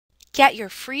Get your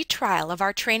free trial of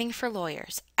our training for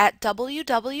lawyers at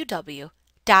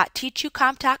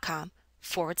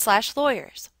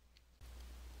www.teachucomp.com/lawyers.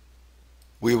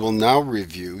 We will now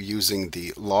review using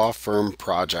the Law Firm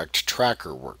Project Tracker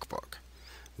workbook.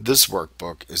 This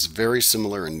workbook is very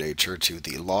similar in nature to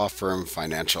the Law Firm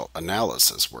Financial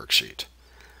Analysis worksheet.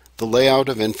 The layout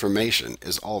of information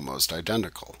is almost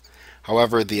identical.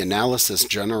 However, the analysis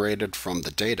generated from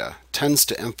the data tends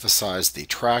to emphasize the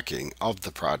tracking of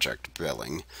the project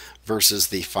billing versus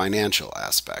the financial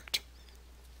aspect.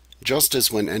 Just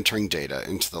as when entering data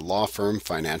into the Law Firm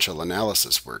Financial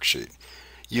Analysis worksheet,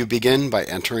 you begin by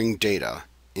entering data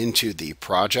into the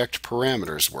Project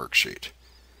Parameters worksheet.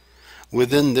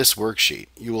 Within this worksheet,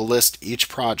 you will list each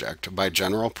project by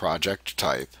general project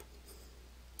type,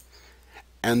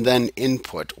 and then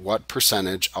input what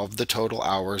percentage of the total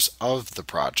hours of the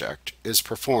project is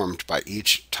performed by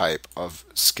each type of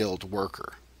skilled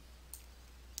worker.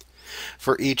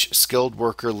 For each skilled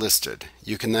worker listed,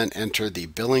 you can then enter the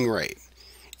billing rate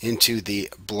into the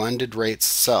blended rates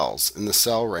cells in the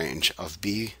cell range of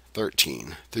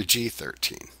B13 through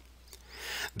G13.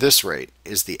 This rate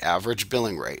is the average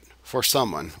billing rate for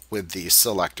someone with the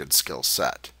selected skill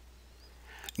set.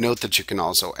 Note that you can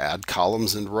also add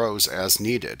columns and rows as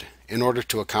needed in order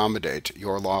to accommodate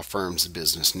your law firm's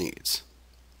business needs.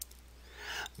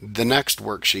 The next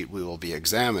worksheet we will be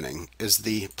examining is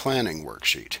the Planning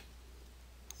Worksheet.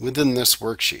 Within this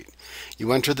worksheet,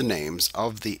 you enter the names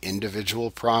of the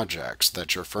individual projects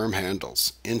that your firm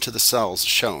handles into the cells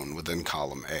shown within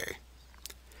column A.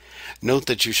 Note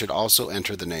that you should also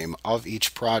enter the name of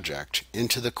each project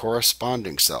into the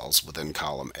corresponding cells within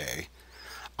column A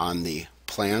on the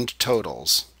planned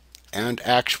totals and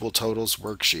actual totals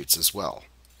worksheets as well.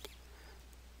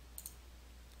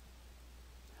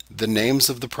 The names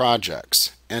of the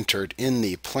projects entered in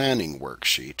the Planning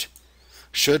Worksheet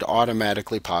should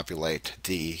automatically populate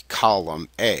the column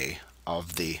A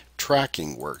of the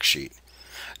Tracking Worksheet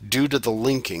due to the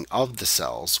linking of the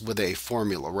cells with a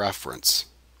formula reference.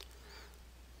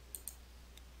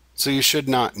 So you should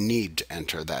not need to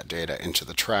enter that data into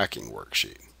the Tracking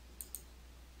Worksheet.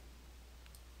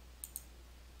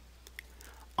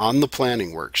 On the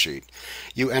Planning Worksheet,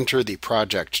 you enter the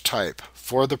project type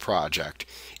for the project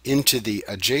into the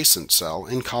adjacent cell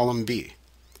in column B.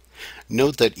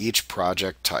 Note that each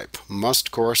project type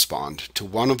must correspond to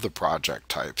one of the project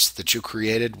types that you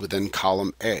created within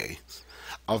column A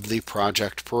of the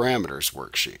Project Parameters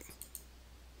worksheet.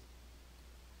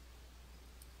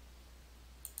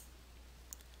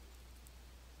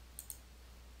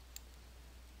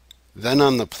 Then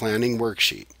on the Planning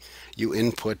Worksheet, you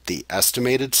input the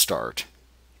estimated start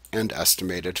and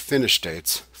estimated finish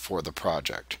dates for the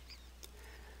project.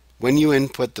 When you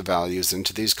input the values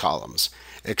into these columns,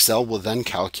 Excel will then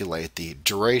calculate the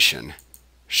duration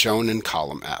shown in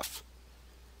column F.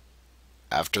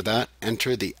 After that,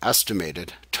 enter the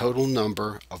estimated total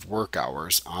number of work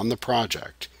hours on the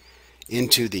project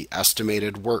into the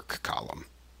estimated work column.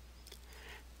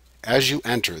 As you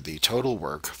enter the total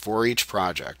work for each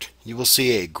project, you will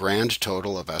see a grand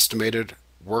total of estimated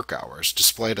work hours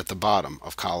displayed at the bottom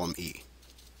of column E.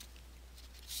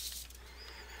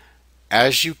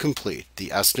 As you complete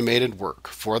the estimated work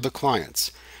for the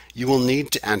clients, you will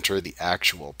need to enter the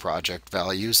actual project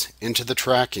values into the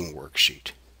Tracking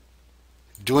Worksheet.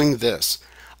 Doing this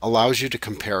allows you to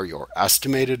compare your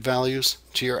estimated values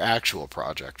to your actual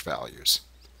project values.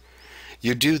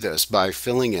 You do this by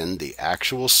filling in the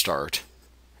actual start,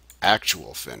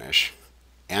 actual finish,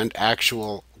 and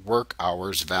actual work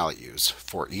hours values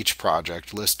for each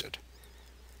project listed.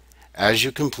 As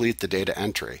you complete the data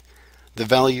entry, the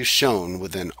values shown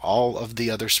within all of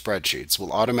the other spreadsheets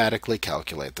will automatically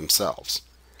calculate themselves.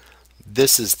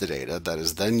 This is the data that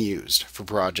is then used for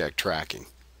project tracking.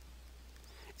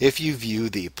 If you view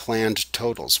the Planned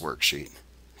Totals worksheet,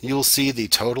 you will see the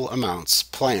total amounts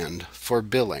planned for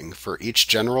billing for each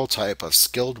general type of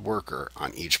skilled worker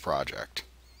on each project.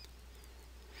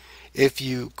 If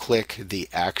you click the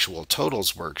Actual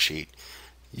Totals worksheet,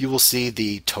 you will see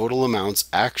the total amounts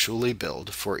actually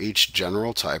billed for each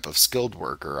general type of skilled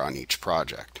worker on each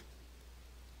project.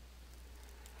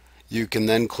 You can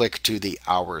then click to the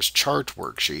Hours Chart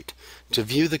worksheet to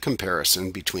view the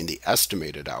comparison between the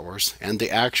estimated hours and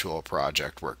the actual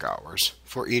project work hours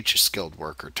for each skilled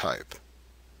worker type.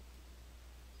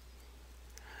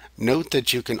 Note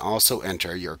that you can also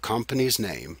enter your company's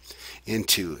name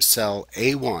into cell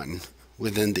A1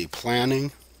 within the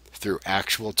Planning through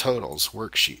Actual Totals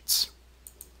worksheets.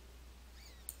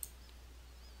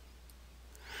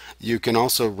 You can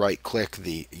also right-click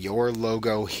the Your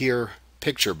Logo Here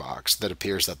picture box that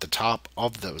appears at the top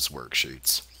of those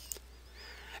worksheets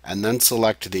and then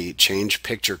select the Change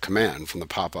Picture command from the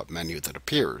pop-up menu that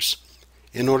appears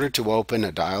in order to open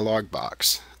a dialog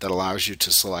box that allows you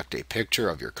to select a picture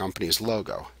of your company's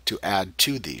logo to add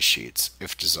to these sheets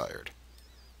if desired.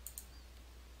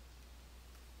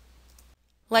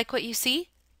 Like what you see?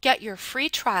 Get your free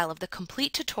trial of the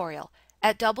complete tutorial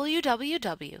at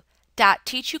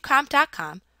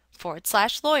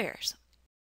www.teachucomp.com/lawyers.